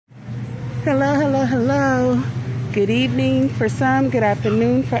Hello, hello, hello. Good evening for some, good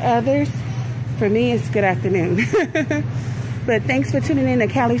afternoon for others. For me, it's good afternoon. But thanks for tuning in to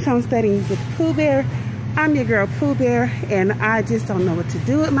Callie's Homesteading with Pooh Bear. I'm your girl Pooh Bear, and I just don't know what to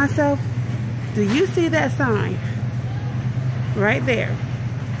do with myself. Do you see that sign? Right there.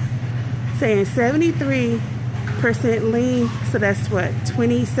 Saying 73% lean, so that's what,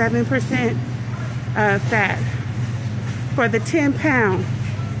 27% fat for the 10-pound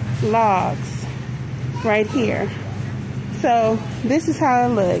logs right here. So this is how it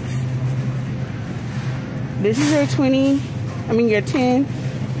looks. This is your 10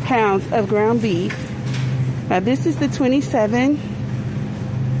 pounds of ground beef. Now this is the 27%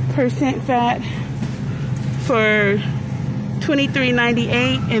 fat for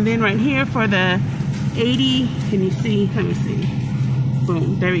 $23.98, and then right here for the 80, can you see? Let me see.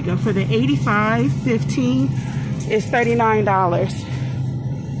 Boom, there we go. For the 85.15 is $39.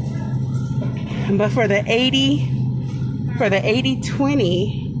 But for the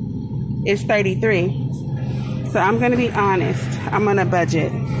 80/20 is $33. So I'm gonna be honest, I'm on a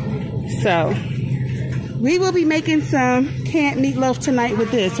budget. So we will be making some canned meatloaf tonight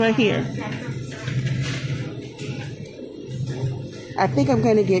with this right here. I think I'm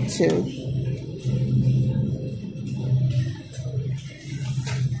gonna get 2.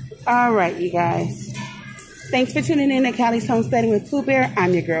 All right, you guys. Thanks for tuning in to Callie's Homesteading with Pooh Bear.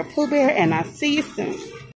 I'm your girl Pooh Bear, and I'll see you soon.